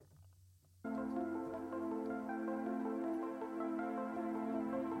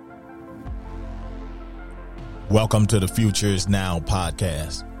Welcome to the Future is Now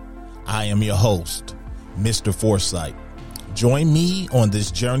podcast. I am your host, Mr. Foresight. Join me on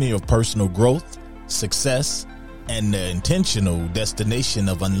this journey of personal growth, success, and the intentional destination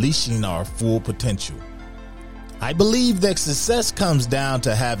of unleashing our full potential. I believe that success comes down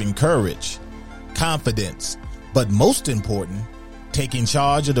to having courage, confidence, but most important, taking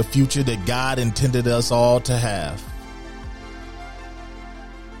charge of the future that God intended us all to have.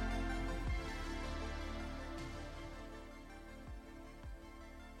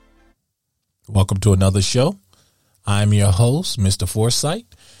 Welcome to another show. I'm your host, Mr. Foresight.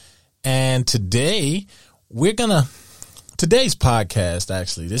 And today's podcast,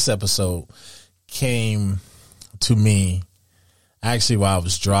 actually, this episode came to me actually while I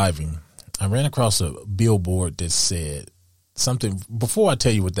was driving. I ran across a billboard that said something. Before I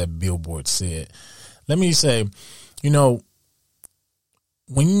tell you what that billboard said, let me say, when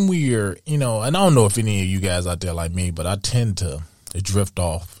we're, and I don't know if any of you guys out there like me, but I tend to drift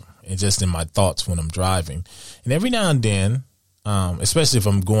off and just in my thoughts when I'm driving. And every now and then, especially if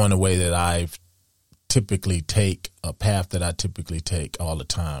I'm going a way that I typically take, a path that I typically take all the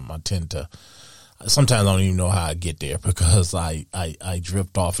time, I tend to, sometimes I don't even know how I get there because I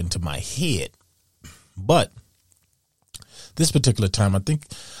drift off into my head. But this particular time, I think,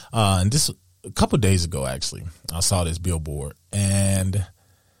 and this a couple of days ago, actually, I saw this billboard and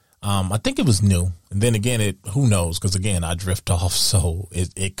I think it was new. And then again, who knows? Because again, I drift off. So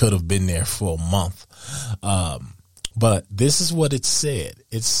it could have been there for a month. But this is what it said.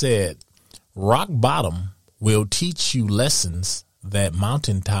 It said, rock bottom will teach you lessons that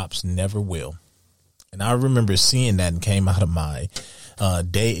mountaintops never will. And I remember seeing that and came out of my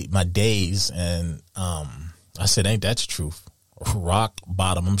days. And I said, ain't that the truth? Rock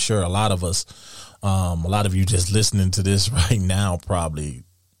bottom. I'm sure a lot of us, a lot of you just listening to this right now probably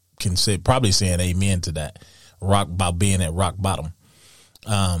saying amen to that, about being at rock bottom.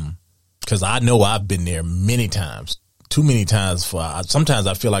 Cause I know I've been there many times, too many times sometimes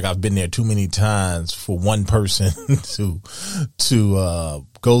I feel like I've been there too many times for one person to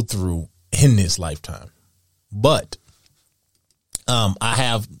go through in this lifetime. But, I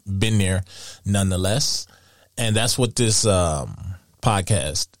have been there nonetheless. And that's what this,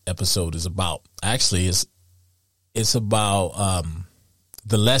 podcast episode is about. Actually, it's about,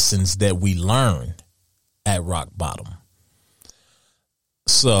 the lessons that we learn at rock bottom.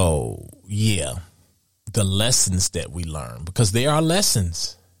 So, yeah, the lessons that we learn, because they are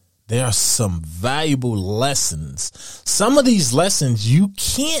lessons. There are some valuable lessons. Some of these lessons you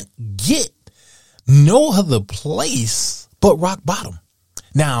can't get no other place but rock bottom.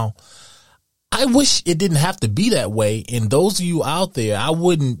 Now, I wish it didn't have to be that way. And those of you out there,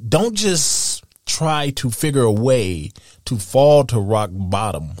 don't just try to figure a way to fall to rock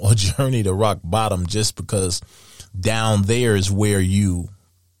bottom or journey to rock bottom just because down there is where you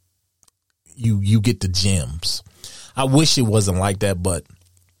get the gems. I wish it wasn't like that, but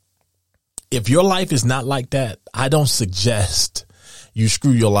if your life is not like that, I don't suggest you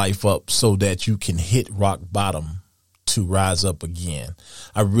screw your life up so that you can hit rock bottom to rise up again.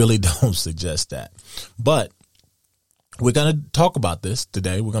 I really don't suggest that. But we're going to talk about this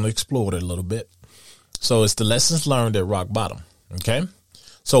today. We're going to explore it a little bit. So it's the lessons learned at rock bottom. Okay.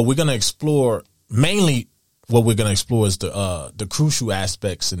 So we're going to explore, mainly what we're going to explore is the crucial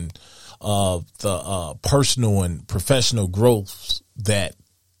aspects and the personal and professional growth that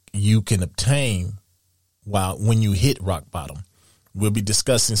you can obtain when you hit rock bottom. We'll be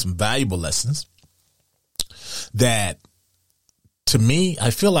discussing some valuable lessons that, to me, I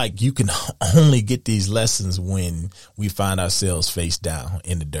feel like you can only get these lessons when we find ourselves face down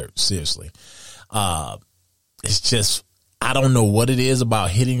in the dirt. Seriously. It's just, I don't know what it is about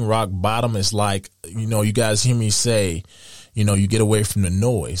hitting rock bottom. It's like, you guys hear me say, you get away from the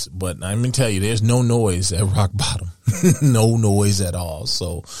noise, but I'm going to tell you, there's no noise at rock bottom, no noise at all.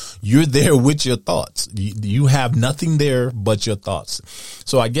 So you're there with your thoughts. You have nothing there but your thoughts.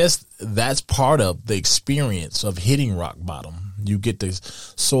 So I guess that's part of the experience of hitting rock bottom. You get to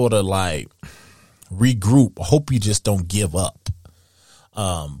sort of like regroup. I hope you just don't give up.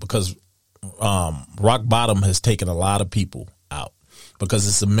 Because rock bottom has taken a lot of people out because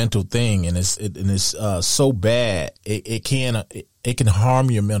it's a mental thing and it's so bad it can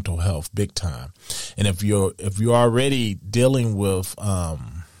harm your mental health big time. And if you're already dealing with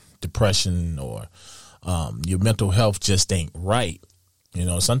depression or your mental health just ain't right,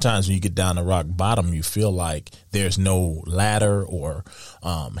 sometimes when you get down to rock bottom, you feel like there's no ladder or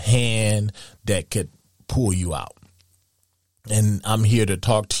hand that could pull you out. And I'm here to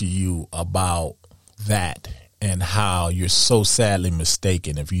talk to you about that and how you're so sadly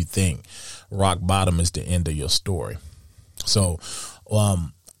mistaken if you think rock bottom is the end of your story. So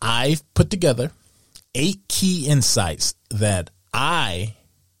I've put together 8 key insights that I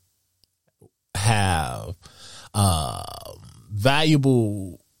have,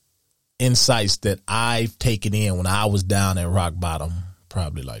 valuable insights that I've taken in when I was down at rock bottom,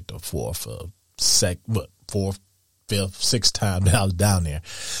 probably like the fourth, fifth, sixth time that I was down there.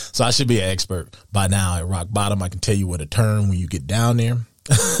 So I should be an expert by now at rock bottom. I can tell you where to turn when you get down there.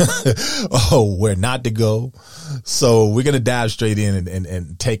 Where not to go. So we're going to dive straight in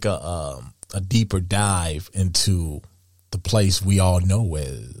and take a deeper dive into the place we all know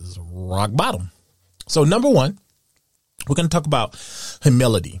as rock bottom. So number one, we're going to talk about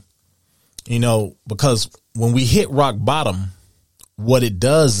humility, because when we hit rock bottom, what it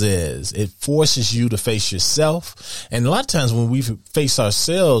does is it forces you to face yourself. And a lot of times when we face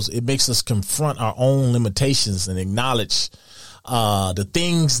ourselves, it makes us confront our own limitations and acknowledge the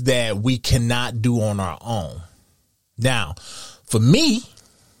things that we cannot do on our own. Now, for me,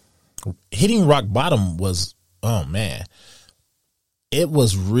 hitting rock bottom was, oh man, it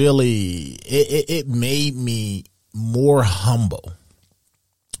was really, it made me more humble.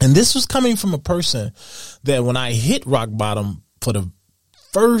 And this was coming from a person that when I hit rock bottom for the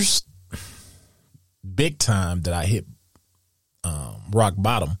first big time that I hit rock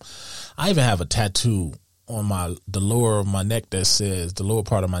bottom, I even have a tattoo on the lower of my neck that says, the lower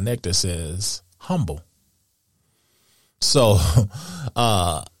part of my neck that says humble. So,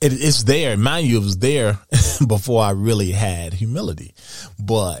 it's there. Mind you, it was there before I really had humility,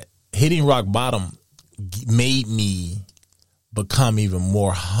 but hitting rock bottom made me become even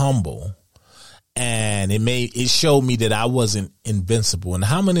more humble. And it showed me that I wasn't invincible. And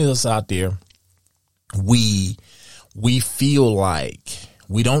how many of us out there, we feel like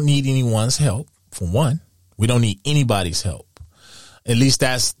we don't need anyone's help, for one. We don't need anybody's help. At least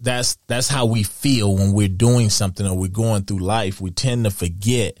that's how we feel when we're doing something or we're going through life. We tend to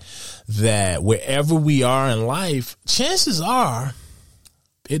forget that wherever we are in life, chances are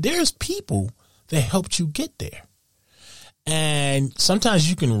there's people that helped you get there. And sometimes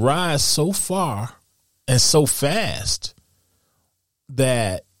you can rise so far and so fast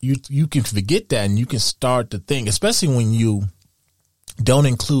that you can forget that, and you can start to think, especially when you don't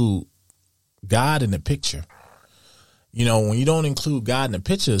include God in the picture. When you don't include God in the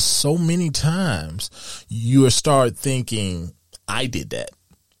picture, so many times you start thinking, I did that.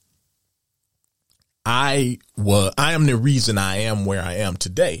 I am the reason I am where I am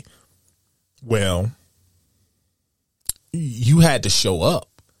today. Well, you had to show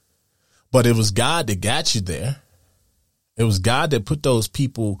up, but it was God that got you there. It was God that put those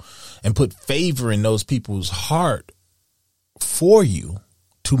people and put favor in those people's heart for you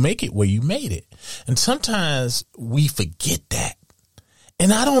to make it where you made it. And sometimes we forget that.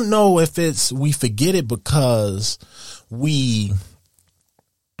 And I don't know if we forget it because we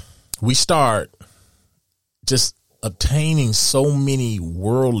start just obtaining so many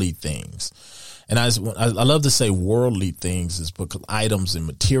worldly things. And I love to say worldly things is because items and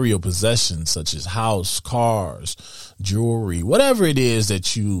material possessions such as house, cars, jewelry, whatever it is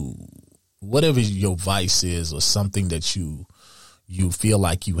whatever your vice is or something that you feel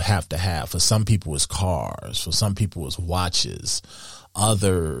like you have to have. For some people it's cars, for some people it's watches,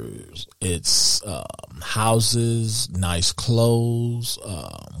 others it's houses, nice clothes,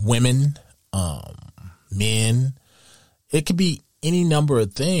 women, men. It could be any number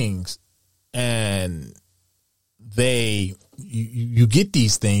of things. And you get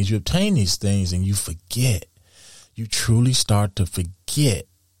these things, you obtain these things, and you truly start to forget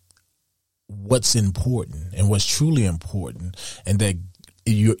what's important and what's truly important, and that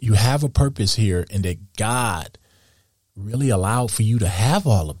you have a purpose here, and that God really allowed for you to have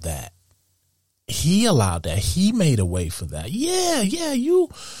all of that. He allowed that. He made a way for that. Yeah, you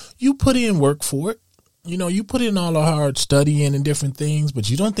put in work for it. You put in all the hard studying and different things, but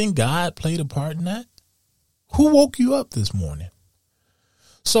you don't think God played a part in that? Who woke you up this morning?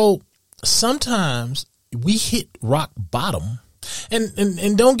 So sometimes we hit rock bottom,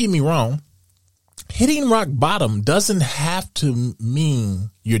 and don't get me wrong, hitting rock bottom doesn't have to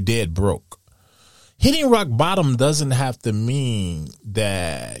mean you're dead broke. Hitting rock bottom doesn't have to mean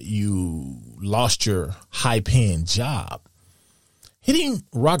that you lost your high-paying job. Hitting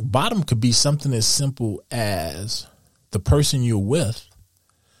rock bottom could be something as simple as the person you're with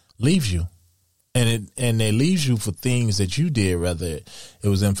leaves you, and they leaves you for things that you did, whether it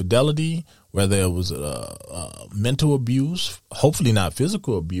was infidelity, whether it was mental abuse, hopefully not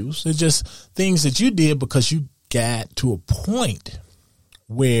physical abuse. It's just things that you did because you got to a point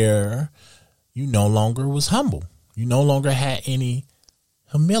where you no longer was humble. You no longer had any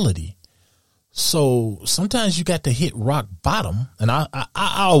humility. So sometimes you got to hit rock bottom. And I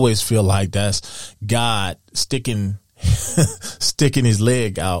always feel like that's God sticking his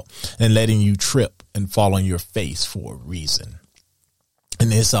leg out and letting you trip and fall on your face for a reason.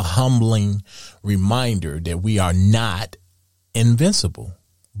 And it's a humbling reminder that we are not invincible,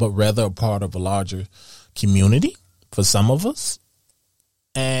 but rather a part of a larger community for some of us.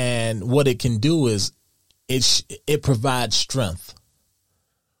 And what it can do is it provides strength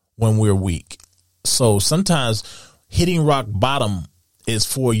when we're weak. So sometimes hitting rock bottom is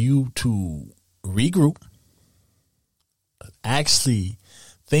for you to regroup, actually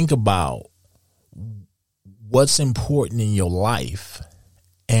think about what's important in your life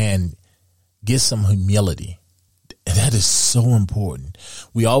and get some humility. That is so important.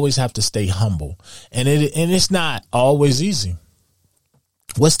 We always have to stay humble, and it's not always easy.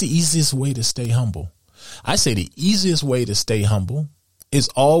 What's the easiest way to stay humble? I say the easiest way to stay humble is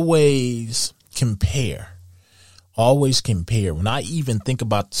always compare. Always compare. When I even think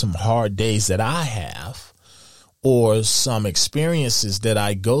about some hard days that I have or some experiences that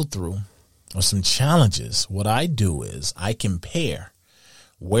I go through or some challenges, what I do is I compare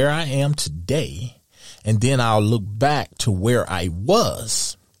where I am today, and then I'll look back to where I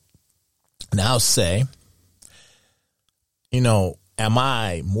was, and I'll say, am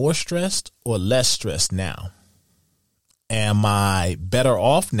I more stressed or less stressed now? Am I better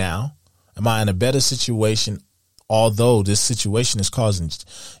off now? Am I in a better situation? Although this situation is causing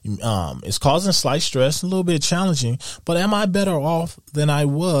slight stress, a little bit challenging, but am I better off than I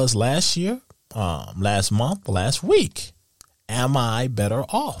was last year, last month, last week? Am I better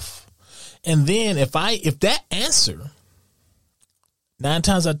off? And then if that answer, 9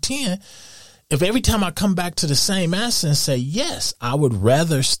 times out of 10, if every time I come back to the same answer and say, yes, I would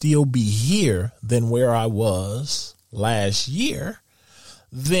rather still be here than where I was last year,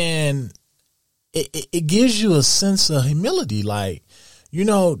 then it gives you a sense of humility. Like,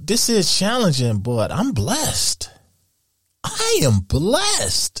 this is challenging, but I'm blessed. I am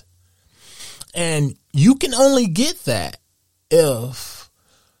blessed. And you can only get that if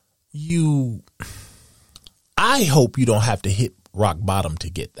I hope you don't have to hit rock bottom to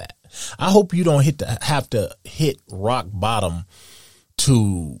get that. I hope you don't have to hit rock bottom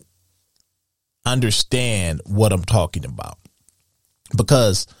to understand what I'm talking about,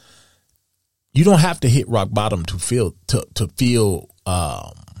 because you don't have to hit rock bottom to feel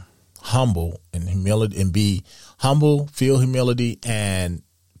humble and humility, and be humble, feel humility, and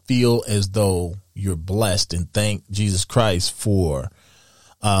feel as though you're blessed, and thank Jesus Christ for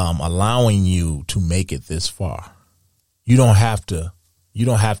allowing you to make it this far. You don't have to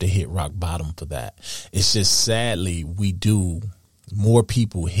hit rock bottom for that. It's just, sadly, more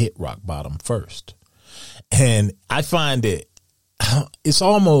people hit rock bottom first. And I find it's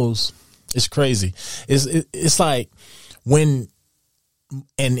crazy. It's like when,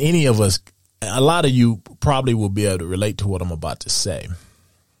 and any of us, a lot of you probably will be able to relate to what I'm about to say.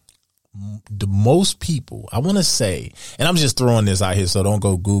 The most people, I want to say, and I'm just throwing this out here, so don't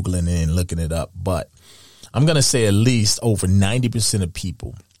go Googling it and looking it up, but I'm going to say at least over 90% of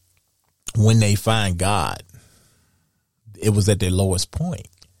people, when they find God, it was at their lowest point.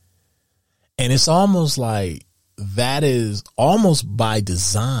 And it's almost like that is almost by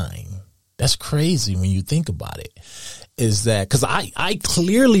design. That's crazy when you think about it. Is that because I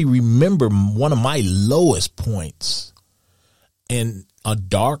clearly remember one of my lowest points in a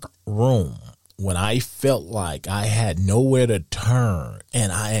dark room when I felt like I had nowhere to turn,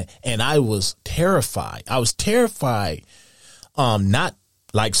 and I was terrified. I was terrified, not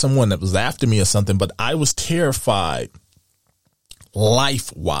like someone that was after me or something, but I was terrified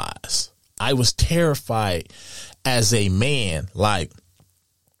life-wise. I was terrified as a man, like,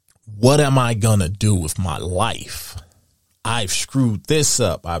 what am I gonna do with my life? I've screwed this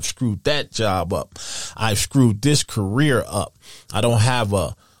up. I've screwed that job up. I've screwed this career up. I don't have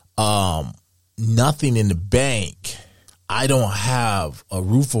nothing in the bank. I don't have a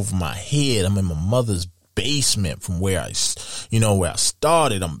roof over my head. I'm in my mother's basement from where I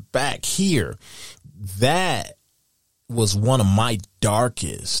started. I'm back here. That was one of my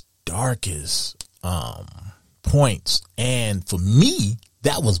darkest points. And for me,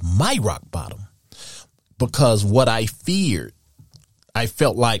 that was my rock bottom, because what I feared, I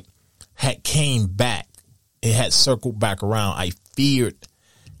felt like had came back. It had circled back around. I feared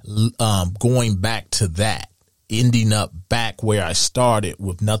going back to that, ending up back where I started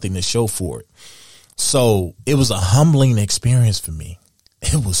with nothing to show for it. So it was a humbling experience for me.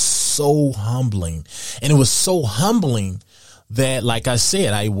 It was so humbling. And it was so humbling that, like I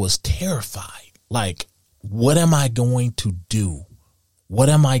said, I was terrified. Like, what am I going to do? What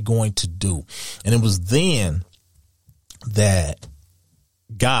am I going to do? And it was then that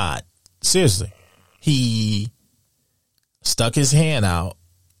God, seriously, he stuck his hand out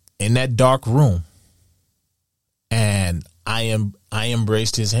in that dark room, and I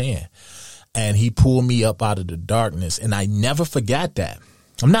embraced his hand, and he pulled me up out of the darkness. And I never forgot that.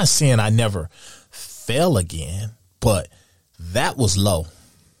 I'm not saying I never fell again, but that was low.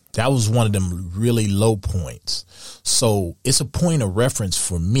 That was one of them really low points. So it's a point of reference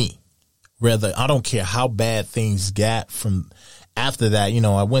for me. Rather, I don't care how bad things got from after that. You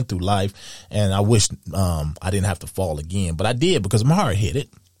know, I went through life, and I wish I didn't have to fall again, but I did because my heart hit it.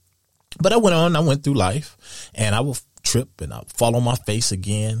 But I went through life, and I would trip and I would fall on my face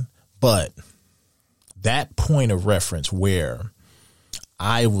again. But that point of reference where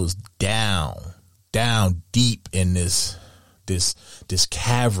I was down deep in this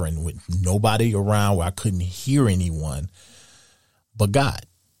cavern with nobody around, where I couldn't hear anyone but God.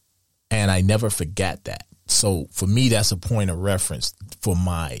 And I never forgot that. So for me, that's a point of reference for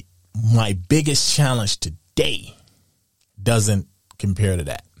my biggest challenge today. Doesn't compare to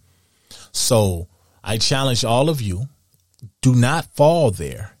that. So I challenge all of you, do not fall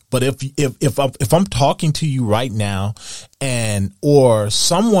there. But if I'm talking to you right now, or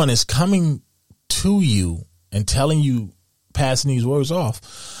someone is coming to you and telling you, passing these words off,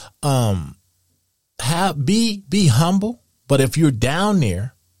 be humble. But if you're down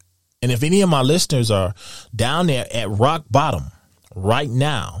there, and if any of my listeners are down there at rock bottom right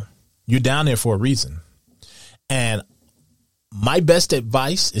now, you're down there for a reason. And my best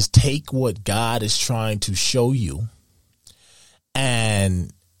advice is take what God is trying to show you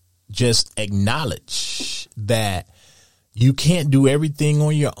and just acknowledge that you can't do everything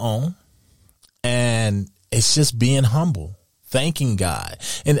on your own. And it's just being humble, thanking God.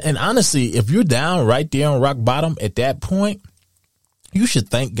 And honestly, if you're down right there on rock bottom at that point, you should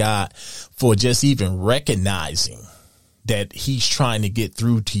thank God for just even recognizing that he's trying to get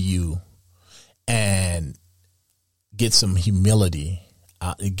through to you and get some humility,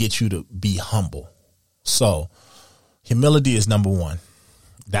 get you to be humble. So humility is number one.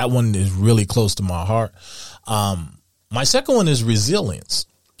 That one is really close to my heart. My second one is resilience.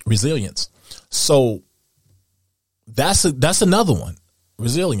 So that's another one.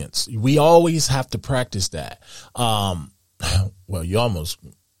 Resilience. We always have to practice that.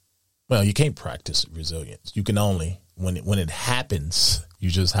 You can't practice resilience. You can only, when it happens, you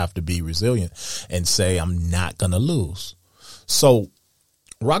just have to be resilient and say, I'm not going to lose. So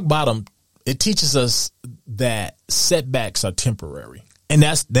rock bottom, it teaches us that setbacks are temporary. And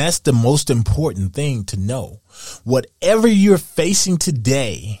that's the most important thing to know. Whatever you're facing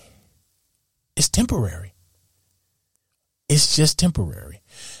today is temporary. It's just temporary.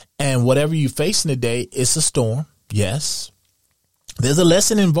 And whatever you're facing today, it's a storm. Yes. There's a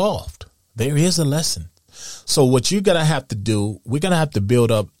lesson involved. There is a lesson. So what you're going to have to do, we're going to have to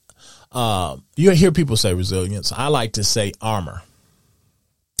build up. You'll hear people say resilience. I like to say armor.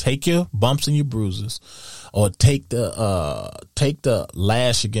 Take your bumps and your bruises, or take the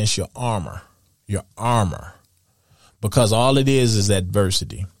lash against your armor, because all it is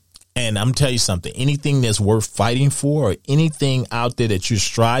adversity. And I'm telling you something, anything that's worth fighting for, or anything out there that you're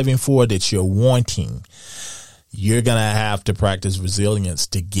striving for, that you're wanting, you're going to have to practice resilience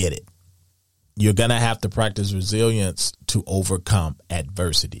to get it. You're going to have to practice resilience to overcome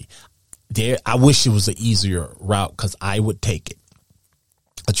adversity. I wish it was an easier route, because I would take it.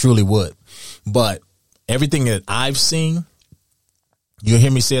 I truly would. But everything that I've seen, you'll hear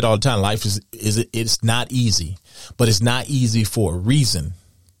me say it all the time. Life it's not easy, but it's not easy for a reason.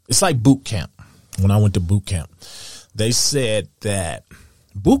 It's like boot camp. When I went to boot camp, they said that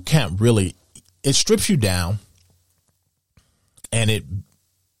boot camp really, it strips you down and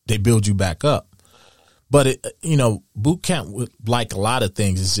they build you back up. But boot camp, like a lot of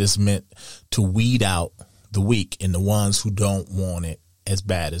things, is just meant to weed out the weak and the ones who don't want it as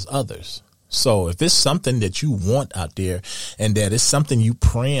bad as others. So if it's something that you want out there, and that it's something you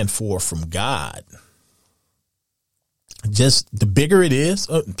praying for from God, just the bigger it is,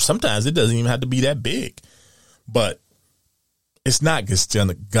 sometimes it doesn't even have to be that big, but it's not just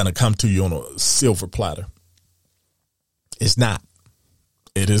gonna come to you on a silver platter. It's not.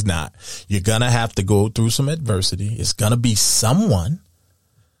 It is not. You're gonna have to go through some adversity. It's gonna be someone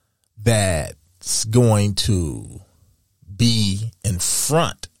that's going to be in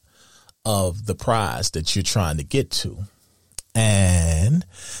front of the prize that you're trying to get to. And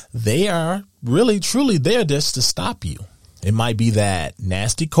they are really, truly there just to stop you. It might be that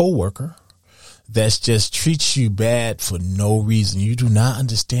nasty coworker, that just treats you bad for no reason. You do not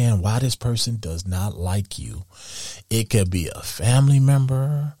understand why this person does not like you. It could be a family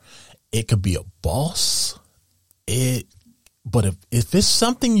member. It could be a boss. But if it's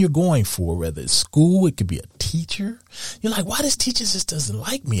something you're going for, whether it's school, it could be a teacher. You're like, why this teacher just doesn't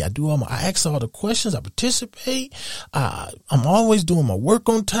like me? I ask all the questions. I participate. I'm always doing my work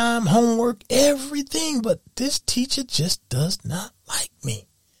on time, homework, everything. But this teacher just does not like me.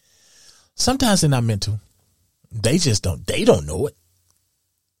 Sometimes they're not meant to. They don't know it.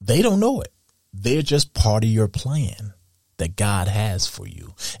 They don't know it. They're just part of your plan that God has for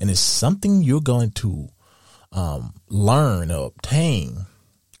you. And it's something you're going to learn or obtain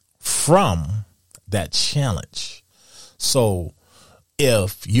from that challenge. So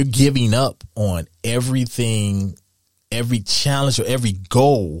if you're giving up on everything, every challenge or every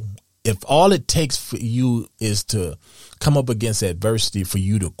goal, if all it takes for you is to come up against adversity for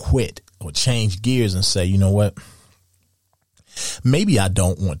you to quit or change gears and say, you know what, maybe I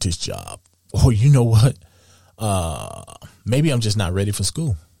don't want this job, or you know what, maybe I'm just not ready for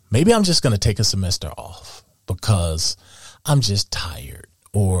school. Maybe I'm just going to take a semester off because I'm just tired,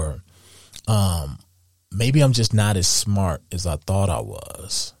 or maybe I'm just not as smart as I thought I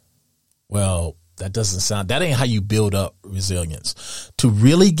was. Well, that ain't how you build up resilience. To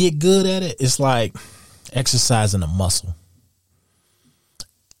really get good at it, it's like exercising a muscle.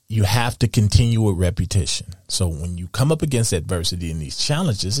 You have to continue with repetition. So when you come up against adversity and these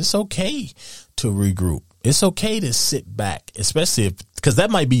challenges, it's okay to regroup. It's okay to sit back, especially because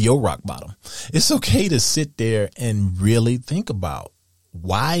that might be your rock bottom. It's okay to sit there and really think about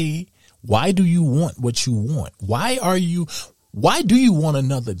why do you want what you want? Why do you want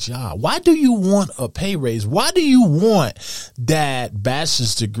another job? Why do you want a pay raise? Why do you want that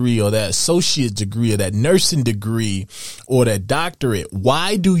bachelor's degree or that associate degree or that nursing degree or that doctorate?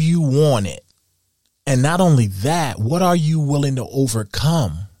 Why do you want it? And not only that, what are you willing to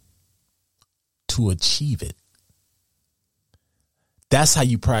overcome to achieve it? That's how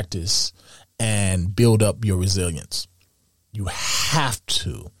you practice and build up your resilience. You have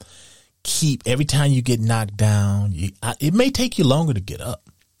to keep, every time you get knocked down, it may take you longer to get up,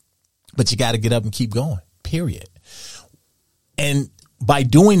 but you got to get up and keep going, period. And by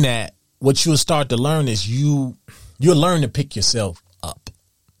doing that, what you'll start to learn is you'll learn to pick yourself up.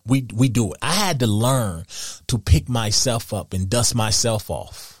 We do it. I had to learn to pick myself up and dust myself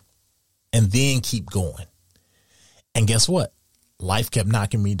off and then keep going. And guess what? Life kept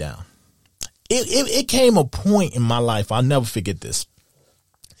knocking me down. It came a point in my life, I'll never forget this.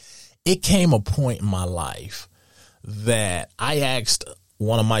 It came a point in my life that I asked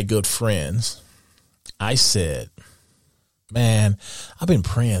one of my good friends, I said, man, I've been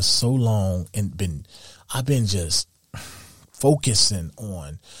praying so long and I've been just focusing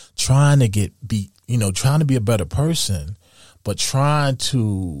on trying to trying to be a better person, but trying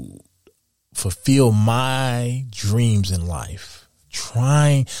to fulfill my dreams in life.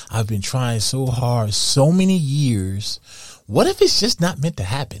 I've been trying so hard, so many years. What if it's just not meant to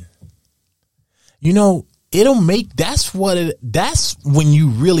happen? You know, that's when you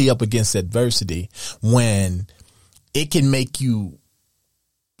really up against adversity, when it can make you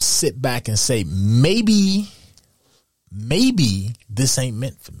sit back and say, maybe this ain't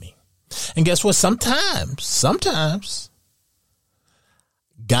meant for me. And guess what? Sometimes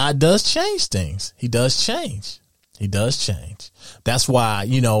God does change things. He does change. That's why,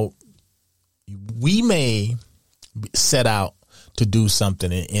 we may set out to do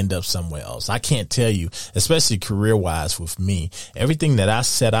something and end up somewhere else. I can't tell you, especially career-wise with me, everything that I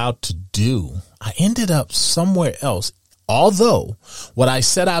set out to do, I ended up somewhere else. Although what I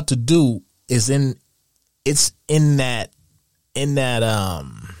set out to do is in that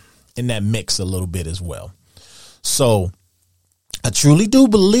mix a little bit as well. So I truly do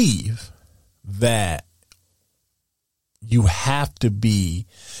believe that you have to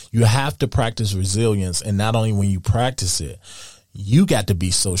practice resilience. And not only when you practice it, you got to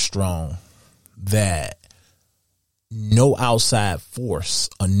be so strong that no outside force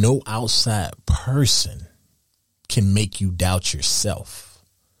or no outside person can make you doubt yourself,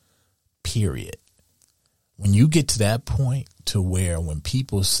 period. When you get to that point to where when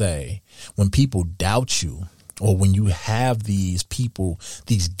people doubt you, or when you have these people,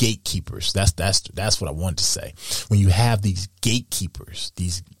 these gatekeepers, that's what I wanted to say. When you have these gatekeepers,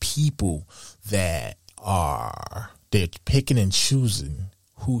 these people that they're picking and choosing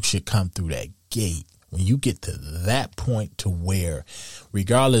who should come through that gate. When you get to that point to where,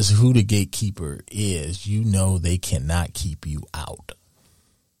 regardless of who the gatekeeper is, they cannot keep you out.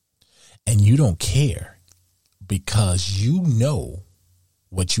 And you don't care, because you know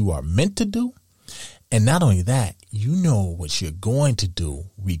what you are meant to do. And not only that, you know what you're going to do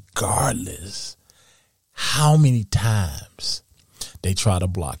regardless how many times they try to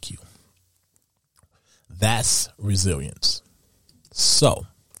block you. That's resilience. So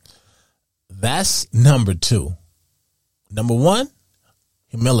that's number 2. Number 1,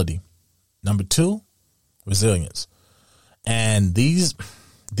 humility. Number 2, resilience. And these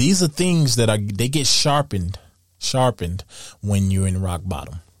are things that they get sharpened when you're in rock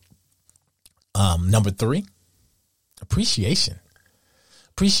bottom. Number 3, appreciation.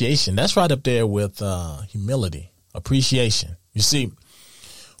 Appreciation. That's right up there with humility. Appreciation. You see,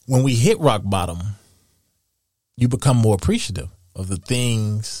 when we hit rock bottom, you become more appreciative of the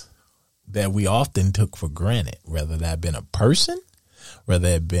things that we often took for granted, whether that have been a person, whether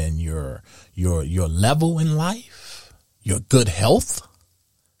it been your level in life, your good health,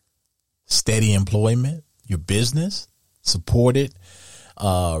 steady employment, your business, supported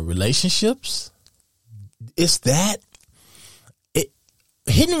relationships. It's that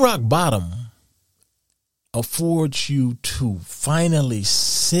hitting rock bottom affords you to finally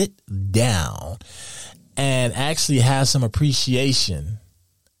sit down and actually have some appreciation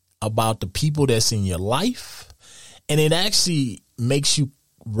about the people that's in your life. And it actually makes you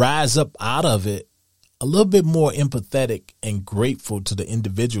rise up out of it a little bit more empathetic and grateful to the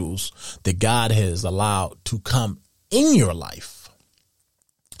individuals that God has allowed to come in your life.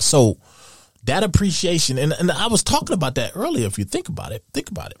 So that appreciation, and I was talking about that earlier. If you think about it.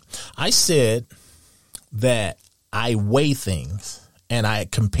 I said that I weigh things and I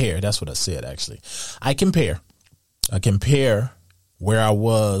compare. That's what I said, actually. I compare where I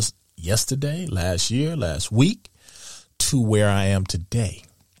was yesterday, last year, last week, to where I am today.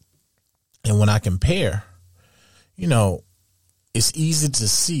 And when I compare, it's easy to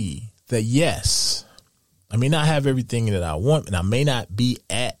see that, yes, I may not have everything that I want, and I may not be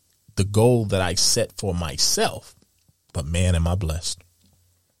at the goal that I set for myself, but man, am I blessed.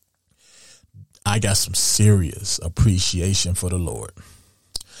 I got some serious appreciation for the Lord.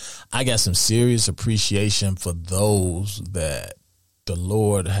 I got some serious appreciation for those that the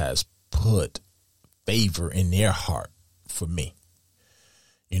Lord has put favor in their heart for me.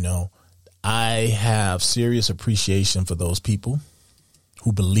 I have serious appreciation for those people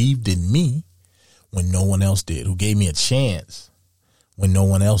who believed in me when no one else did, who gave me a chance when no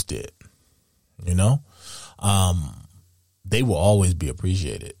one else did. They will always be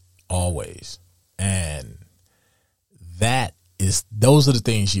appreciated, always. And those are the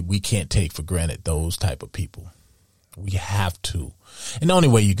things we can't take for granted, those type of people. We have to. And the only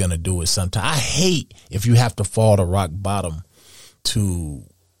way you're going to do it sometimes. I hate if you have to fall to rock bottom to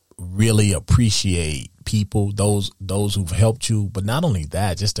really appreciate people, those who've helped you. But not only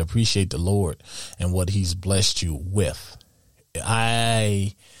that, just to appreciate the Lord and what he's blessed you with.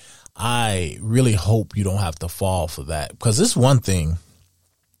 I really hope you don't have to fall for that, because it's one thing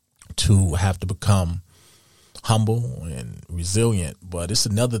to have to become humble and resilient, but it's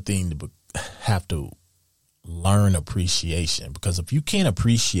another thing to have to learn appreciation. Because if you can't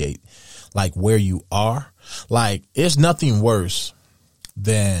appreciate like where you are, like there's nothing worse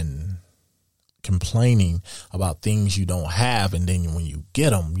than complaining about things you don't have, and then when you get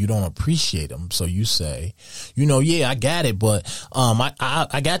them, you don't appreciate them. So you say, yeah, I got it, but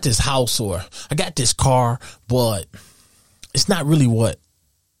I got this house, or I got this car, but it's not really what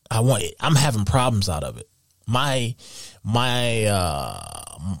I want. I'm having problems out of it. My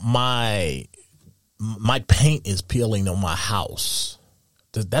paint is peeling on my house.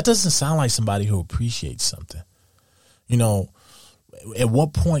 That doesn't sound like somebody who appreciates something. At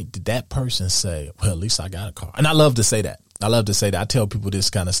what point did that person say, well, at least I got a car? And I love to say that. I tell people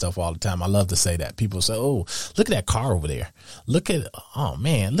this kind of stuff all the time. I love to say that. People say, oh, look at that car over there.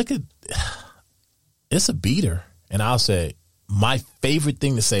 It's a beater. And I'll say, my favorite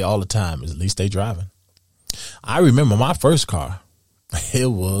thing to say all the time is, at least they driving. I remember my first car. It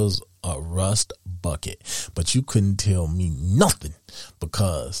was a rust bucket, but you couldn't tell me nothing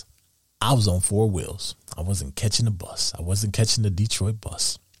because I was on 4 wheels. I wasn't catching the bus. I wasn't catching the Detroit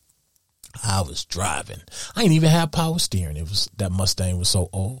bus. I was driving. I didn't even have power steering. That Mustang was so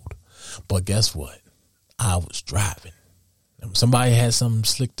old. But guess what? I was driving. And when somebody had something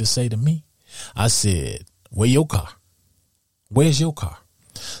slick to say to me, I said, "Where's your car? Where's your car?"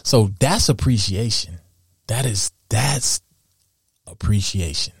 So that's appreciation. That's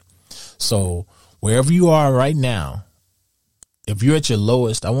appreciation. So wherever you are right now, if you're at your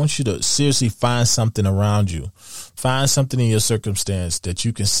lowest, I want you to seriously find something around you. Find something in your circumstance that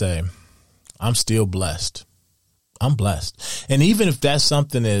you can say, I'm still blessed. I'm blessed. And even if that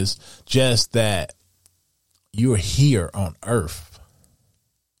something is just that you're here on earth,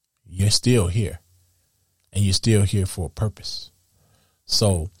 you're still here. and you're still here for a purpose.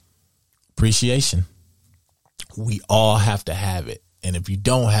 So appreciation, we all have to have it. And if you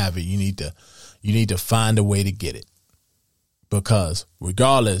don't have it, you need to find a way to get it, because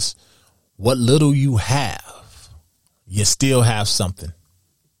regardless what little you have, you still have something.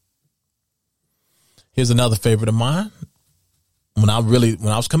 Here's another favorite of mine. When I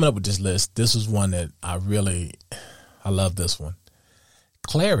was coming up with this list, this is one that I love this one.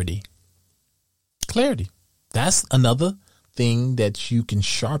 Clarity. That's another thing that you can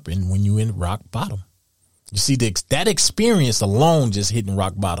sharpen when you're in rock bottom. You see, that experience alone, just hitting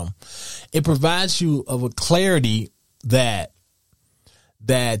rock bottom, it provides you of a clarity that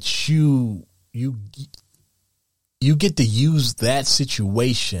you get to use that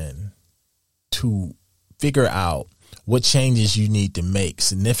situation to figure out what changes you need to make,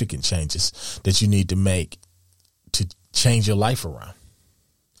 significant changes that you need to make to change your life around.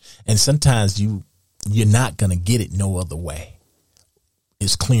 And sometimes you're not going to get it no other way.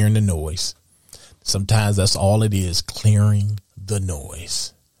 It's clearing the noise. Sometimes that's all it is, clearing the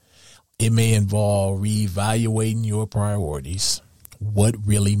noise. It may involve reevaluating your priorities, what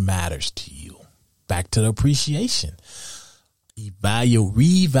really matters to you. Back to the appreciation.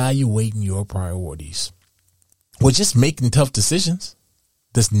 Reevaluating your priorities. Well, just making tough decisions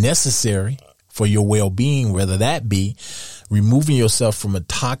that's necessary for your well-being, whether that be removing yourself from a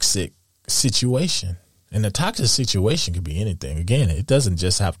toxic situation. And a toxic situation could be anything. Again, it doesn't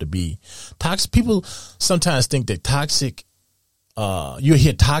just have to be toxic. People sometimes think that toxic, you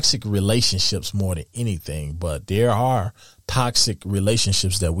hear toxic relationships more than anything, but there are toxic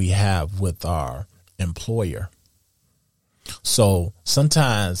relationships that we have with our employer. So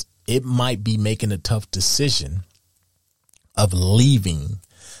sometimes it might be making a tough decision of leaving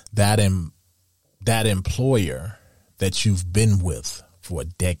that employer that you've been with for a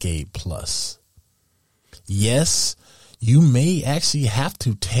decade plus. Yes, you may actually have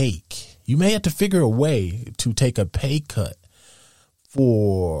to figure a way to take a pay cut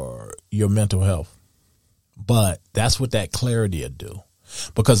for your mental health. But that's what that clarity will do.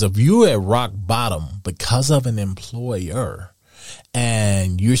 Because if you're at rock bottom because of an employer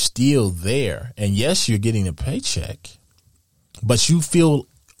and you're still there, and yes, you're getting a paycheck, but you feel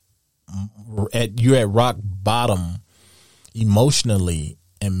you're at rock bottom emotionally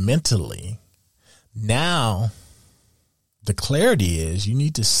and mentally, now the clarity is you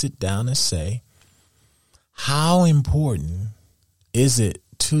need to sit down and say, how important is it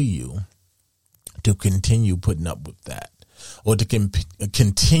to you to continue putting up with that, or to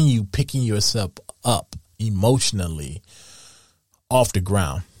continue picking yourself up emotionally off the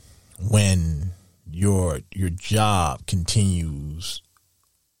ground when your job continues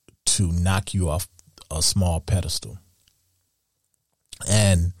to knock you off a small pedestal?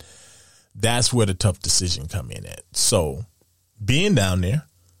 And that's where the tough decision come in at. So being down there,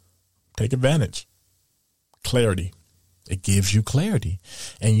 take advantage. Clarity. It gives you clarity.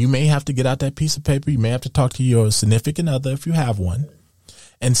 And you may have to get out that piece of paper. You may have to talk to your significant other, if you have one,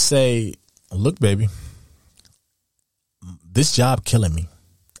 and say, look, baby, this job killing me.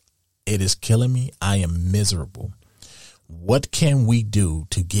 It is killing me. I am miserable. What can we do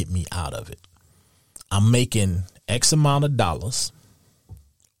to get me out of it? I'm making X amount of dollars.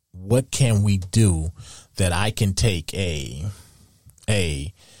 What can we do that I can take a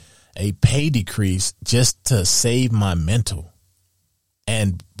pay decrease just to save my mental?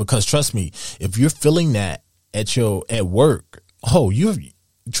 And because trust me, if you're feeling that at work,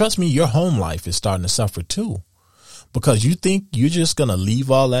 trust me, your home life is starting to suffer too, because you think you're just going to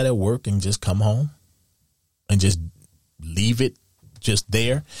leave all that at work and just come home and just leave it just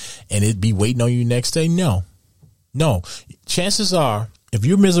there and it'd be waiting on you next day. No, chances are, if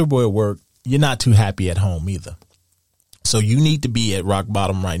you're miserable at work, you're not too happy at home either. So you need to be at rock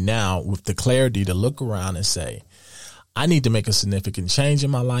bottom right now with the clarity to look around and say, I need to make a significant change in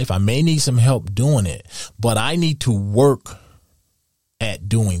my life. I may need some help doing it, but I need to work at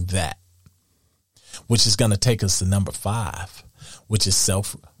doing that, which is going to take us to number 5, which is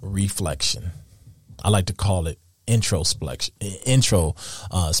self-reflection. I like to call it introspection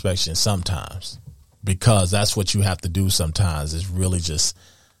sometimes, because that's what you have to do sometimes, is really just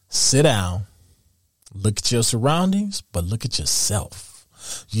sit down, look at your surroundings, but look at yourself.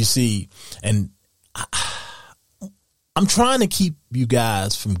 You see, and I'm trying to keep you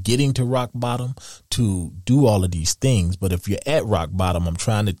guys from getting to rock bottom to do all of these things. But if you're at rock bottom, I'm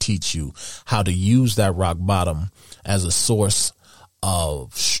trying to teach you how to use that rock bottom as a source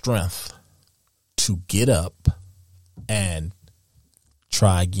of strength to get up and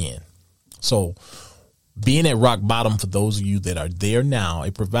try again. So being at rock bottom, for those of you that are there now,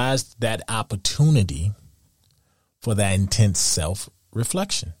 it provides that opportunity for that intense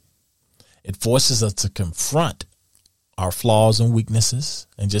self-reflection. It forces us to confront our flaws and weaknesses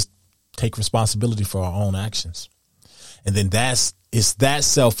and just take responsibility for our own actions. And then it's that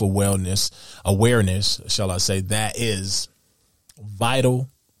self-awareness, shall I say, that is vital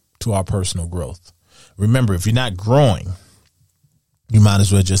to our personal growth. Remember, if you're not growing, you might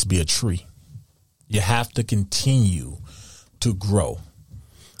as well just be a tree. You have to continue to grow.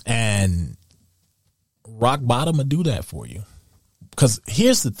 And rock bottom will do that for you. Because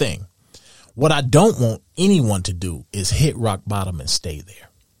here's the thing. What I don't want anyone to do is hit rock bottom and stay there.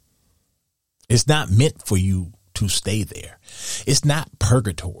 It's not meant for you to stay there. It's not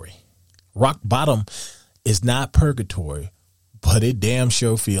purgatory. Rock bottom is not purgatory, but it damn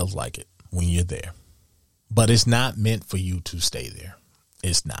sure feels like it when you're there. But it's not meant for you to stay there.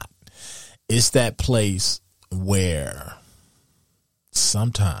 It's not. It's that place where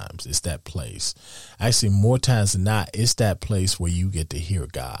sometimes it's that place. Actually, more times than not, it's that place where you get to hear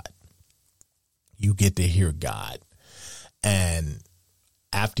God. You get to hear God. And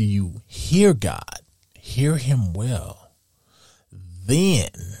after you hear God, hear him well, then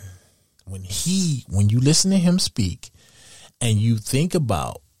when you listen to him speak and you think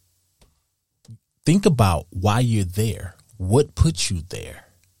about why you're there, what put you there,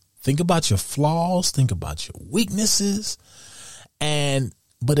 think about your flaws, think about your weaknesses.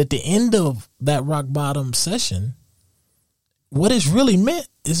 But at the end of that rock bottom session, what it's really meant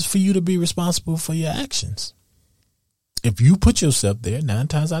is for you to be responsible for your actions. If you put yourself there, 9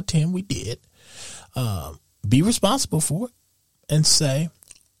 times out of 10, we did, be responsible for it and say,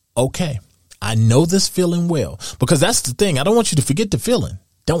 okay, I know this feeling well, because that's the thing. I don't want you to forget the feeling.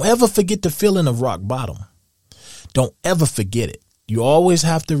 Don't ever forget the feeling of rock bottom. Don't ever forget it. You always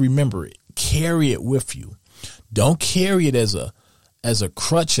have to remember it. Carry it with you. Don't carry it as a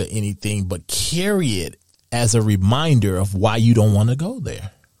crutch or anything, but carry it as a reminder of why you don't want to go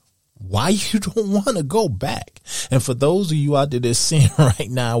there, why you don't want to go back. And for those of you out there that's seeing right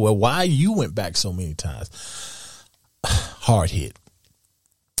now, well, why you went back so many times, hard hit.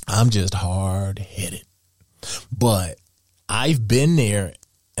 I'm just hard headed, but I've been there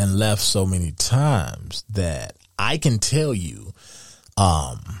and left so many times that I can tell you,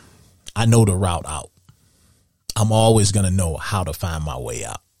 I know the route out. I'm always going to know how to find my way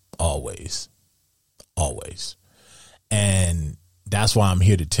out. Always. And that's why I'm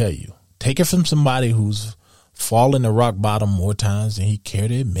here to tell you, take it from somebody who's fallen to rock bottom more times than he care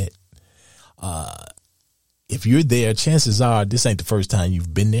to admit. If you're there, chances are this ain't the first time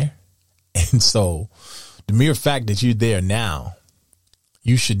you've been there. And so the mere fact that you're there now,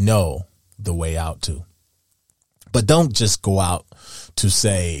 you should know the way out too. But don't just go out to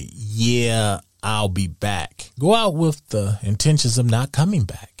say, yeah, I'll be back. Go out with the intentions of not coming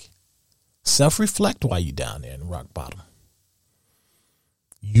back. Self-reflect while you're down there in rock bottom.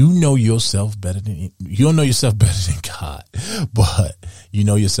 You know yourself better than you don't know yourself better than God, but you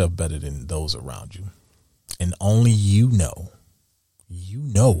know yourself better than those around you. And only you know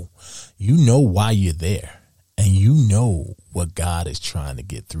why you're there, and you know what God is trying to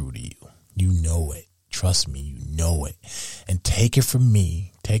get through to you. You know it. Trust me, you know it. And take it from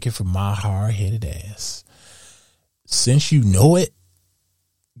me. Take it from my hard-headed ass. Since you know it,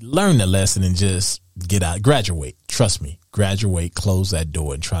 learn the lesson and just get out. Graduate. Trust me. Graduate, close that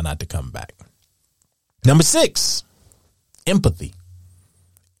door, and try not to come back. Number 6, empathy.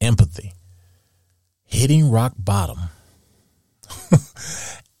 Empathy. Hitting rock bottom.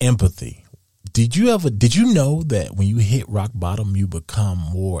 Empathy. Did you know that when you hit rock bottom, you become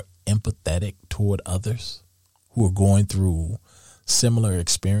more empathetic toward others who are going through similar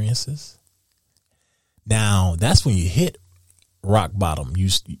experiences? Now, that's when you hit rock bottom.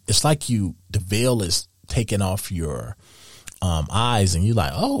 It's like the veil is taken off your eyes, and you're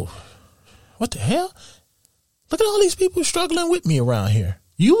like, oh, what the hell? Look at all these people struggling with me around here.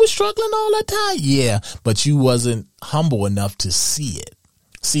 You were struggling all that time? Yeah, but you wasn't humble enough to see it.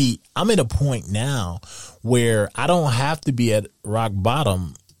 See, I'm at a point now where I don't have to be at rock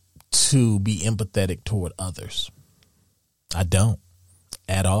bottom to be empathetic toward others. I don't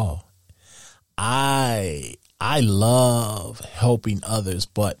at all. I love helping others,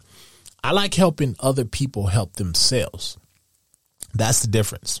 but I like helping other people help themselves. That's the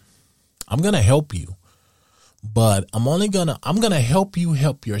difference. I'm going to help you, but I'm going to help you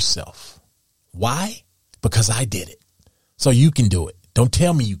help yourself. Why? Because I did it. So you can do it. Don't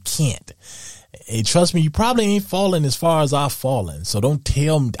tell me you can't. Hey, trust me, you probably ain't fallen as far as I've fallen. So don't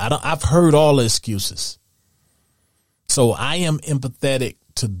tell me. I've heard all the excuses. So I am empathetic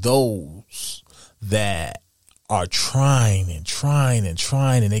to those that are trying and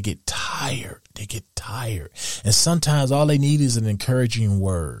they get tired. They get tired. And sometimes all they need is an encouraging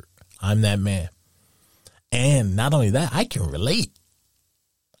word. I'm that man. And not only that, I can relate.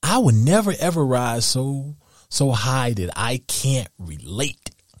 I would never, ever rise so high that I can't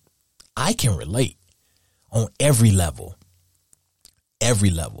relate. I can relate on every level.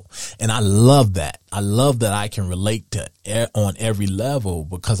 Every level. And I love that. I love that I can relate to on every level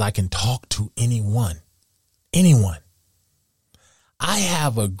because I can talk to anyone. Anyone. I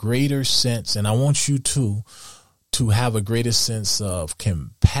have a greater sense, and I want you to have a greater sense of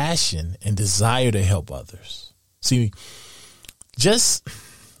compassion and desire to help others. See, just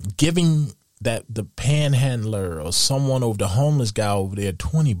giving the panhandler or someone over the homeless guy over there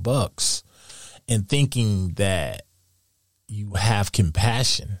 $20 and thinking that you have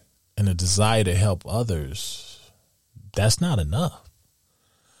compassion and a desire to help others, that's not enough.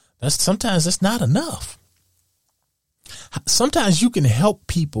 Sometimes that's not enough. Sometimes you can help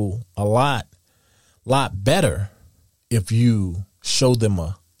people a lot better if you show them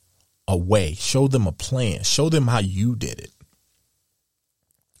a way, show them a plan, show them how you did it.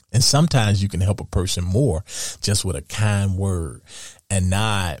 And sometimes you can help a person more just with a kind word and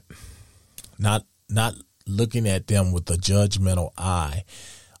not looking at them with the judgmental eye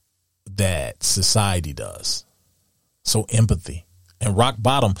that society does. So empathy and rock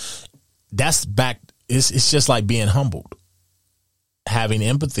bottom, that's back. It's just like being humbled, having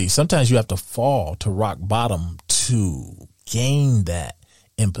empathy. Sometimes you have to fall to rock bottom to gain that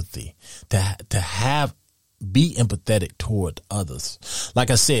empathy, to be empathetic toward others. Like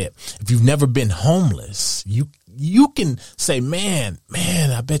I said, if you've never been homeless, you can say, man,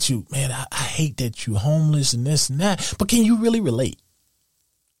 I bet you, man, I hate that you're homeless and this and that. But can you really relate?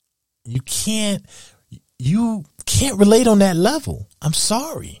 You can't relate on that level. I'm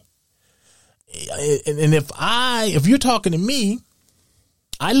sorry. And if you're talking to me,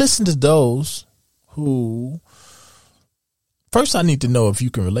 I listen to those who, first I need to know if you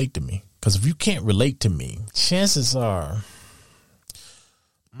can relate to me. Because if you can't relate to me, chances are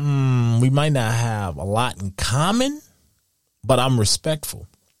we might not have a lot in common, but I'm respectful.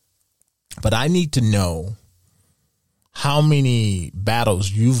 But I need to know how many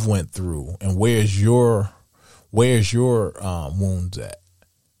battles you've went through and where's your wounds at.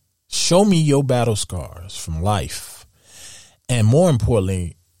 Show me your battle scars from life. And more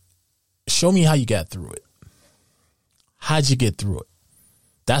importantly, show me how you got through it. How'd you get through it?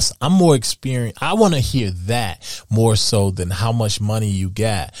 I'm more experienced. I want to hear that more so than how much money you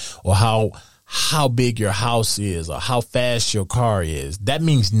got or how big your house is or how fast your car is. That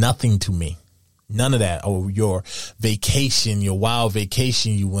means nothing to me. None of that. Or your vacation, your wild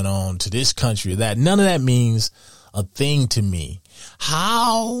vacation you went on to this country or that. None of that means a thing to me.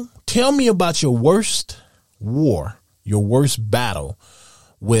 Tell me about your worst war, your worst battle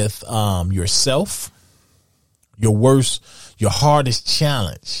with yourself, your hardest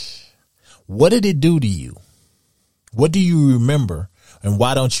challenge. What did it do to you? What do you remember? And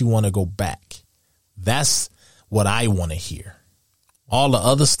why don't you want to go back? That's what I want to hear. All the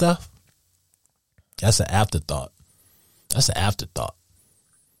other stuff, that's an afterthought.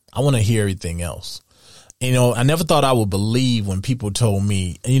 I want to hear everything else. I never thought I would believe when people told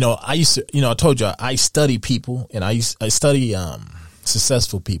me, I told you I study people and I study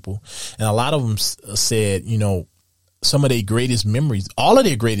successful people. And a lot of them said, some of their greatest memories, all of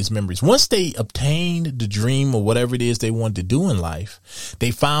their greatest memories, once they obtained the dream or whatever it is they wanted to do in life,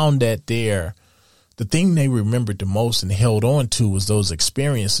 they found that the thing they remembered the most and held on to was those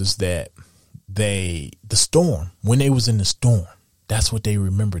experiences the storm, when they was in the storm, that's what they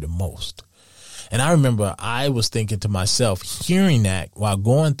remember the most. And I remember I was thinking to myself, hearing that while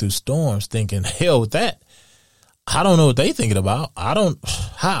going through storms, thinking, hell with that. I don't know what they thinking about.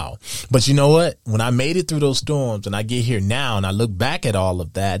 How? But you know what? When I made it through those storms and I get here now and I look back at all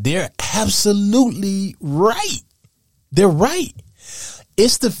of that, they're absolutely right. They're right.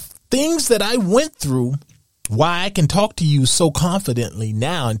 It's the things that I went through why I can talk to you so confidently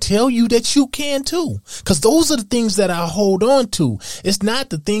now and tell you that you can too. Because those are the things that I hold on to. It's not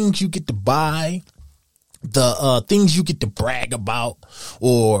the things you get to buy, the things you get to brag about,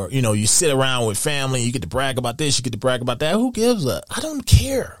 or, you sit around with family, you get to brag about this, you get to brag about that. Who gives a? I don't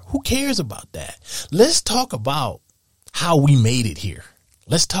care. Who cares about that? Let's talk about how we made it here.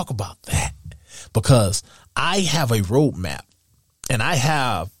 Let's talk about that, because I have a roadmap and I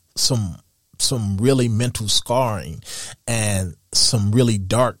have some really mental scarring and some really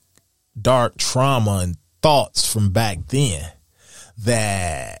dark trauma and thoughts from back then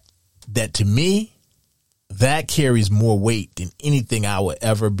that to me, that carries more weight than anything I would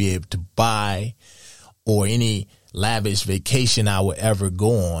ever be able to buy or any lavish vacation I would ever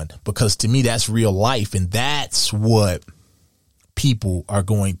go on, because to me, that's real life. And that's what people are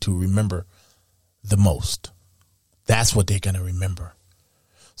going to remember the most. That's what they're going to remember.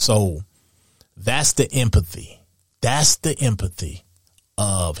 So that's the empathy. That's the empathy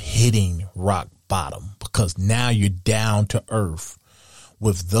of hitting rock bottom, because now you're down to earth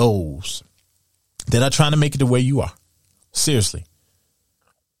with those that are trying to make it the way you are. Seriously.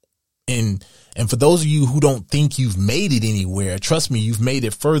 And for those of you who don't think you've made it anywhere, trust me, you've made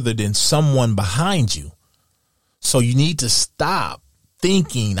it further than someone behind you. So you need to stop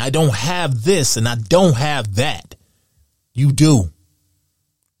thinking, I don't have this and I don't have that. You do.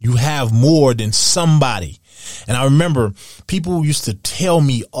 You have more than somebody. And I remember people used to tell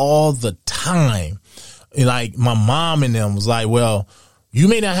me all the time, like my mom and them was like, well, you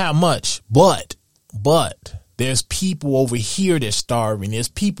may not have much, but there's people over here that's starving. There's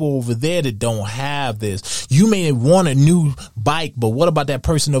people over there that don't have this. You may want a new bike, but what about that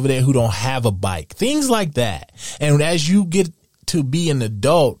person over there who don't have a bike? Things like that. And as you get to be an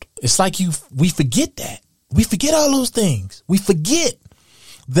adult, it's like we forget that. We forget all those things. We forget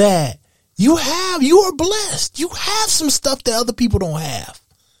that you are blessed. You have some stuff that other people don't have,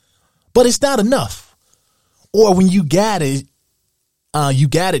 but it's not enough. Or when you got it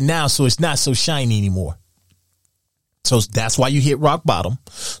now, so it's not so shiny anymore. So that's why you hit rock bottom,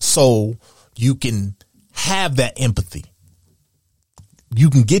 so you can have that empathy. You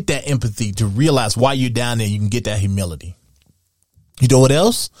can get that empathy to realize why you're down there. You can get that humility. You know what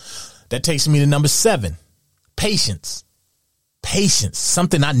else? That takes me to number 7, patience. Patience,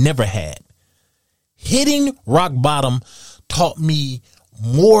 something I never had. Hitting rock bottom taught me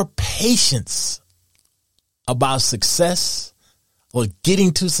more patience about success or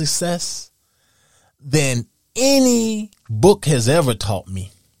getting to success than any book has ever taught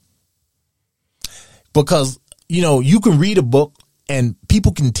me. Because, you can read a book and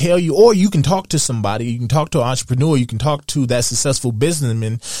people can tell you, or you can talk to somebody, you can talk to an entrepreneur, you can talk to that successful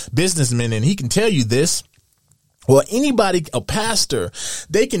businessman, and he can tell you this. Or anybody, a pastor,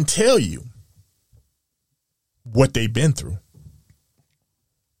 they can tell you what they've been through.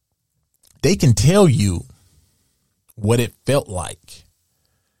 They can tell you what it felt like.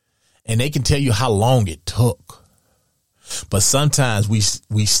 And they can tell you how long it took. But sometimes we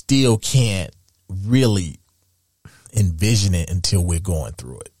still can't really envision it until we're going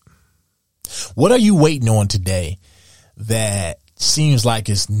through it. What are you waiting on today that seems like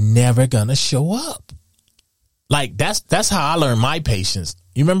it's never going to show up? Like that's how I learned my patience.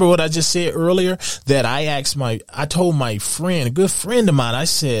 You remember what I just said earlier? That I told my friend, a good friend of mine, I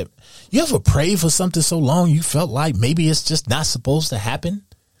said, you ever prayed for something so long you felt like maybe it's just not supposed to happen?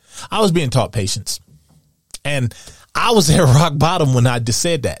 I was being taught patience. And I was at rock bottom when I just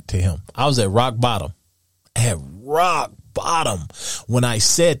said that to him. I was at rock bottom. At rock bottom when I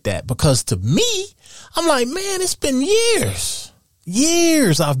said that, because to me, I'm like, man, it's been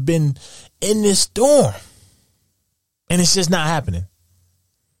years I've been in this storm. And it's just not happening.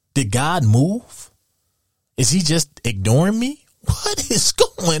 Did God move? Is he just ignoring me? What is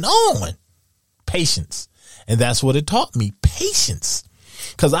going on? Patience. And that's what it taught me. Patience.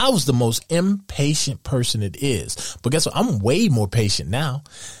 Because I was the most impatient person it is. But guess what? I'm way more patient now.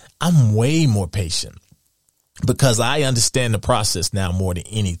 I'm way more patient. Because I understand the process now more than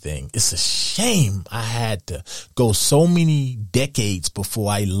anything. It's a shame I had to go so many decades before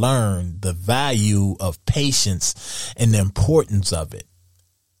I learned the value of patience and the importance of it.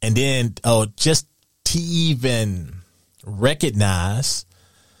 And then just to even recognize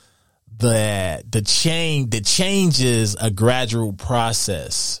that the change is a gradual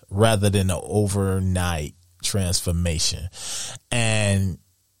process rather than an overnight transformation. And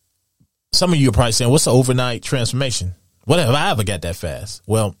some of you are probably saying, what's an overnight transformation? What have I ever got that fast?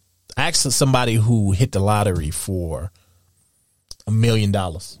 Well, ask somebody who hit the lottery for $1 million.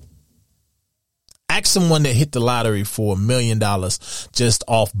 Ask someone that hit the lottery for $1 million just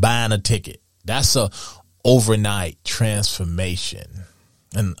off buying a ticket. That's a overnight transformation.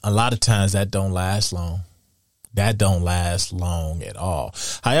 And a lot of times that don't last long. That don't last long at all.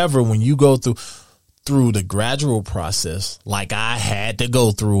 However, when you go through the gradual process, like I had to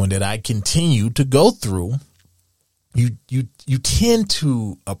go through and that I continue to go through, you tend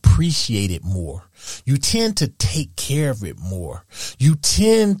to appreciate it more. You tend to take care of it more. You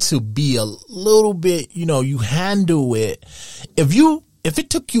tend to be a little bit, you handle it. If it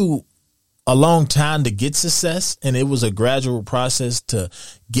took you a long time to get success and it was a gradual process to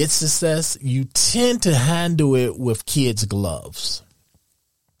get success, you tend to handle it with kids' gloves.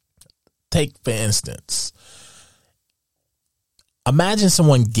 Take, for instance, Imagine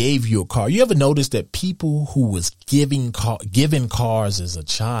someone gave you a car. You ever notice that people who was given cars as a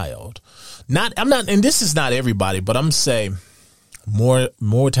child, and this is not everybody, but I'm saying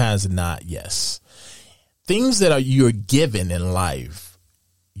more times than not, yes. Things that you're given in life,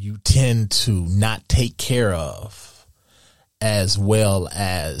 you tend to not take care of as well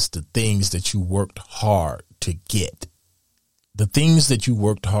as the things that you worked hard to get. The things that you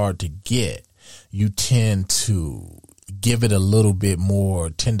worked hard to get, you tend to give it a little bit more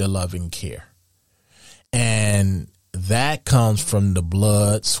tender loving care. And that comes from the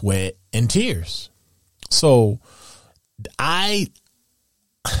blood, sweat, and tears. So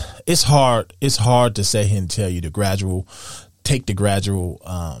it's hard to sit here and tell you take the gradual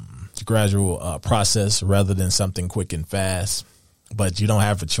process rather than something quick and fast. But you don't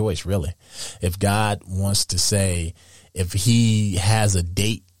have a choice, really. If God wants to say, if he has a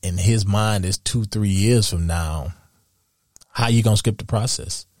date in his mind is 2-3 years from now, how are you going to skip the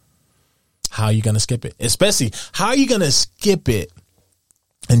process? How are you going to skip it? Especially, how are you going to skip it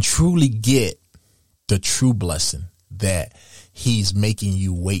and truly get the true blessing that he's making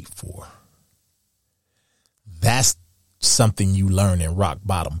you wait for? That's something you learn in rock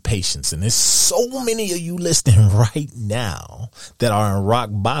bottom, patience. And there's so many of you listening right now that are in rock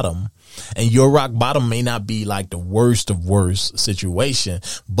bottom, and your rock bottom may not be like the worst of worst situation,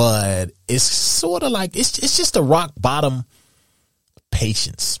 but it's sort of like, it's just a rock bottom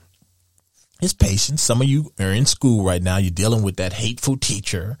patience. It's patience. Some of you are in school right now. You're dealing with that hateful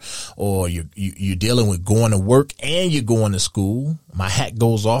teacher, or you're dealing with going to work and you're going to school. My hat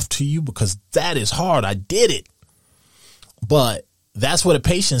goes off to you, because that is hard. I did it. But that's where the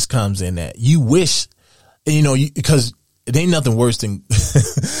patience comes in, that you wish, because it ain't nothing worse than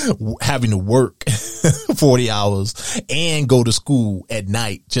having to work 40 hours and go to school at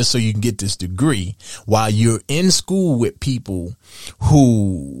night just so you can get this degree, while you're in school with people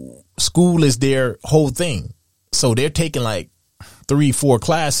who school is their whole thing. So they're taking like 3-4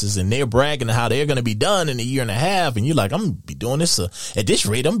 classes and they're bragging how they're going to be done in a year and a half. And you're like, I'm going to be doing this at this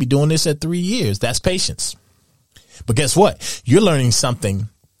rate. I'm going to be doing this at 3 years. That's patience. But guess what? You're learning something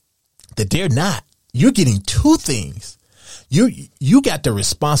that they're not. You're getting two things. You got the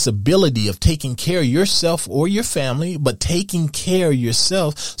responsibility of taking care of yourself or your family, but taking care of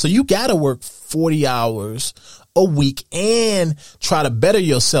yourself. So you got to work 40 hours a week and try to better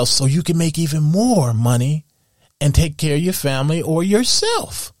yourself so you can make even more money and take care of your family or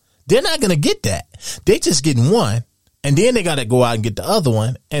yourself. They're not going to get that. They just getting one, and then they got to go out and get the other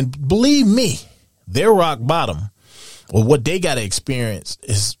one. And believe me, they're rock bottom. Or what they got to experience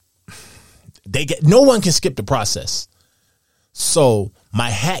is no one can skip the process. So my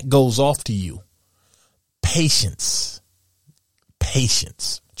hat goes off to you. Patience.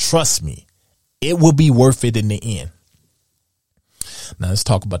 Trust me, it will be worth it in the end. Now let's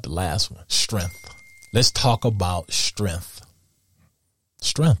talk about the last one, strength. Let's talk about strength.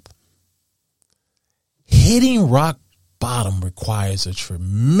 Hitting rock bottom requires a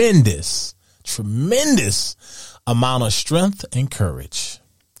tremendous amount of strength and courage.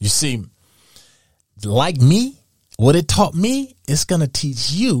 You see, like me, what it taught me is going to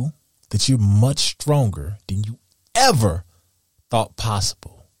teach you that you're much stronger than you ever thought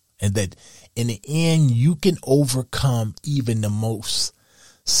possible. And that in the end, you can overcome even the most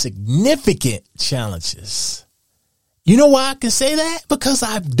significant challenges. You know why I can say that? Because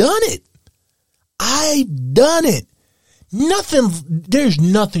I've done it. There's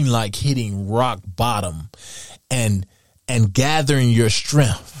nothing like hitting rock bottom and gathering your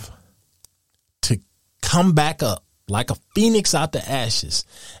strength to come back up like a phoenix out the ashes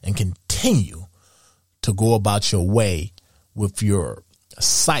and continue to go about your way with your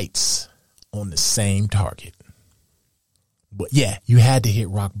sights on the same target. But yeah, you had to hit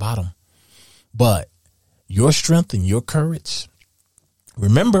rock bottom. But your strength and your courage,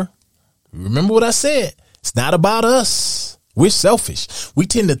 remember what I said. It's not about us. We're selfish. We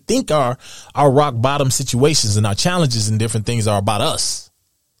tend to think our rock bottom situations and our challenges and different things are about us.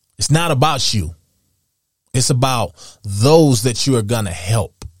 It's not about you. It's about those that you are going to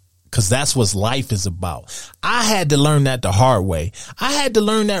help, because that's what life is about. I had to learn that the hard way. I had to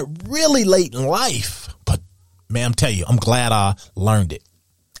learn that really late in life. But man, I'm telling you, I'm glad I learned it.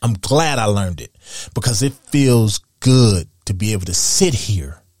 Because it feels good to be able to sit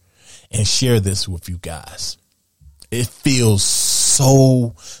here and share this with you guys. It feels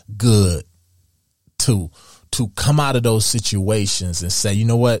so good to come out of those situations and say, you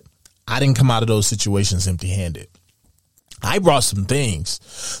know what? I didn't come out of those situations empty-handed. I brought some things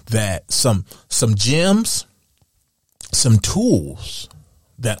some gems, some tools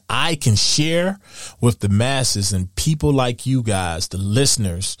that I can share with the masses and people like you guys, the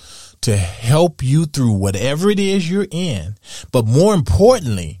listeners, to help you through whatever it is you're in. But more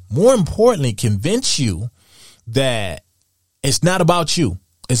importantly, convince you that it's not about you.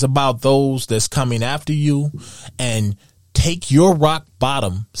 It's about those that's coming after you, and take your rock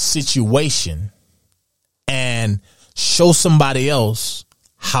bottom situation and show somebody else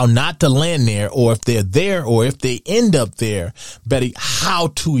how not to land there, or if they're there, or if they end up there, better how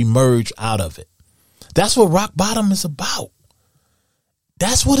to emerge out of it. That's what rock bottom is about.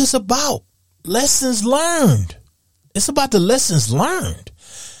 That's what it's about. Lessons learned. It's about the lessons learned.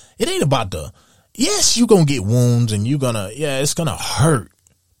 It ain't about yes, you're going to get wounds and it's going to hurt,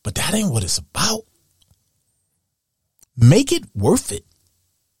 but that ain't what it's about. Make it worth it.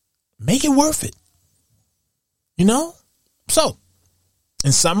 Make it worth it. You know? So,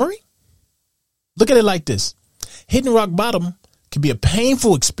 in summary, look at it like this. Hitting rock bottom can be a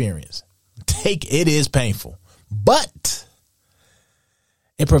painful experience. It is painful, but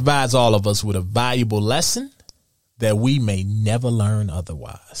it provides all of us with a valuable lesson that we may never learn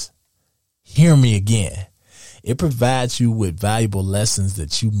otherwise. Hear me again. It provides you with valuable lessons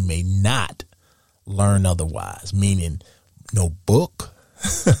that you may not learn otherwise, meaning no book,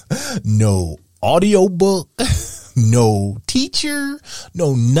 no audio book, no teacher,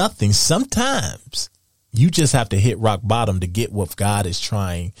 no nothing. Sometimes you just have to hit rock bottom to get what God is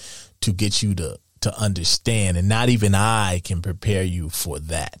trying to get you to understand. And not even I can prepare you for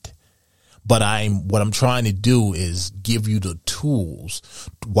that. But what I'm trying to do is give you the tools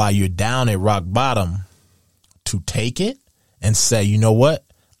while you're down at rock bottom to take it and say, you know what?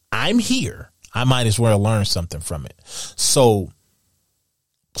 I'm here. I might as well learn something from it. So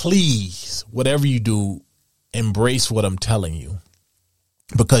please, whatever you do, embrace what I'm telling you,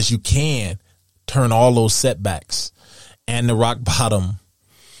 because you can turn all those setbacks and the rock bottom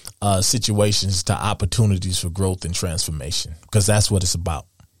situations to opportunities for growth and transformation, because that's what it's about.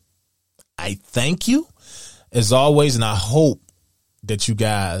 I thank you as always, and I hope that you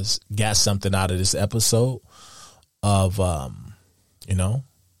guys got something out of this episode of,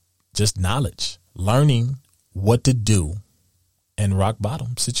 just knowledge, learning what to do in rock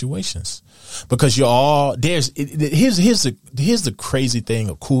bottom situations, because here's the crazy thing,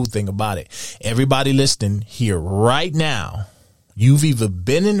 a cool thing about it. Everybody listening here right now, you've either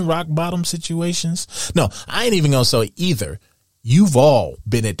been in rock bottom situations. No, I ain't even gonna say either. You've all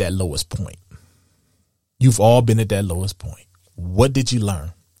been at that lowest point. You've all been at that lowest point. What did you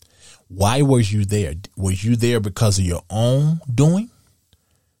learn? Why was you there? Was you there because of your own doing?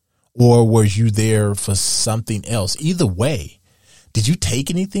 Or was you there for something else? Either way, did you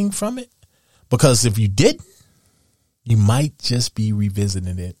take anything from it? Because if you didn't, you might just be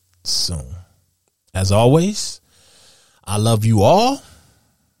revisiting it soon. As always, I love you all.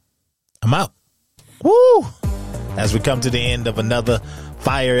 I'm out. Woo! As we come to the end of another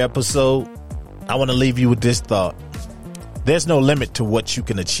fire episode, I want to leave you with this thought. There's no limit to what you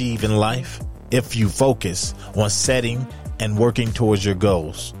can achieve in life if you focus on setting and working towards your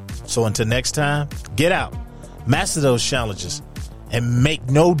goals. So until next time, get out, master those challenges, and make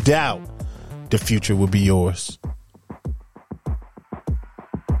no doubt the future will be yours.